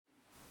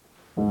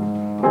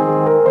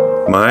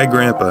My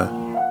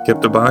grandpa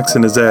kept a box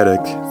in his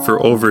attic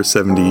for over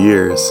 70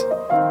 years.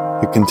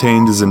 It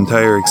contained his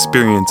entire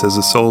experience as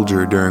a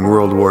soldier during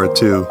World War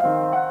II.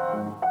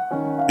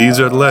 These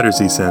are the letters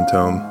he sent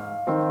home.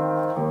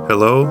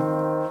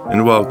 Hello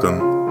and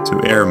welcome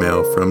to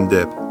Airmail from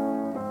Dip.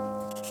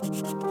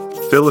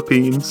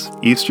 Philippines,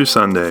 Easter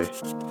Sunday.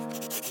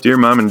 Dear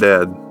Mom and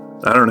Dad,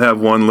 I don't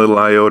have one little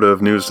iota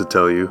of news to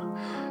tell you,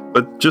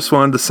 but just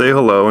wanted to say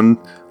hello and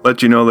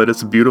let you know that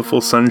it's a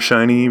beautiful,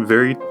 sunshiny,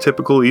 very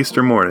typical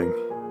Easter morning.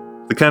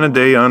 The kind of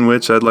day on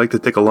which I'd like to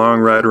take a long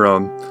ride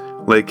around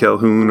Lake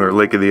Calhoun or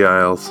Lake of the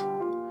Isles.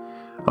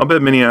 I'll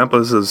bet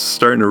Minneapolis is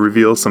starting to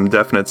reveal some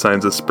definite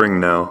signs of spring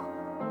now.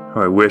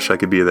 Oh, I wish I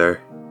could be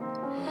there.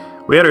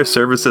 We had our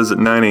services at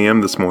 9 a.m.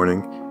 this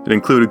morning. It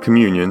included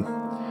communion.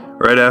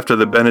 Right after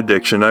the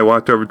benediction, I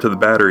walked over to the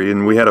battery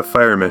and we had a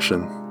fire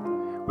mission.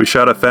 We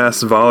shot a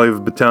fast volley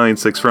of Battalion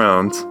 6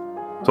 rounds,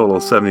 total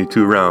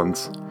 72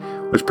 rounds,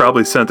 which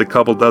probably sent a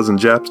couple dozen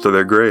Japs to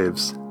their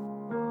graves.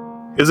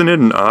 Isn't it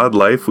an odd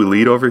life we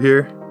lead over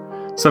here?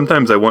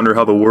 Sometimes I wonder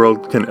how the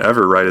world can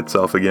ever right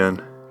itself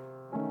again.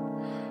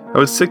 I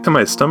was sick to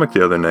my stomach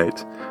the other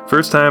night.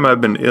 First time I've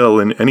been ill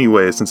in any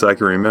way since I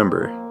can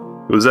remember.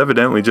 It was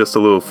evidently just a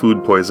little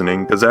food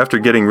poisoning, because after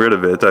getting rid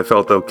of it, I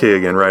felt okay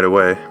again right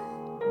away.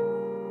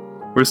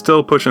 We're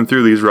still pushing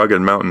through these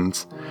rugged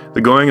mountains.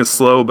 The going is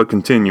slow but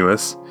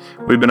continuous.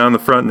 We've been on the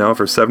front now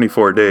for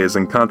 74 days,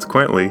 and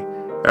consequently,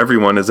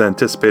 everyone is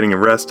anticipating a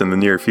rest in the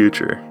near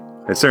future.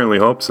 I certainly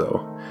hope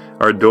so.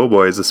 Our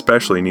doughboys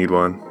especially need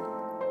one.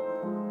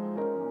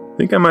 I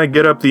think I might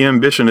get up the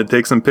ambition to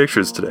take some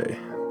pictures today.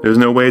 There's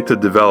no way to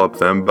develop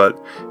them, but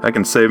I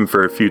can save them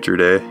for a future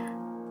day.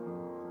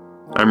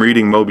 I'm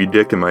reading Moby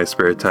Dick in my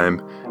spare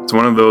time. It's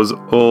one of those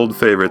old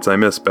favorites I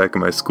miss back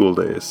in my school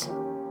days.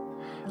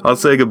 I'll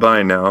say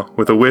goodbye now,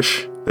 with a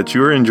wish that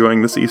you are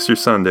enjoying this Easter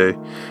Sunday,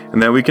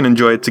 and that we can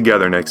enjoy it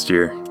together next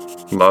year.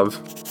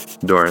 Love,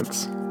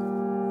 Dorrance.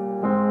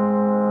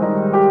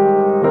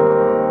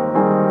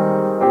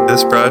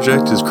 This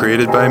project is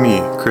created by me,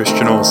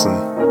 Christian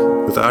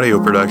Olsen, with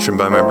audio production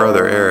by my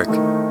brother Eric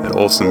at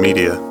Olsen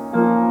Media.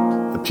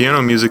 The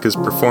piano music is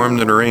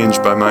performed and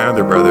arranged by my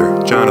other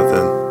brother,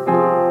 Jonathan.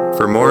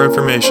 For more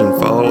information,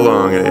 follow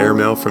along at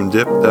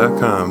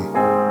airmailfromdip.com.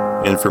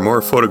 And for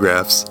more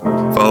photographs,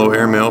 follow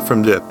Airmail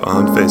from Dip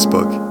on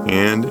Facebook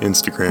and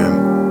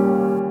Instagram.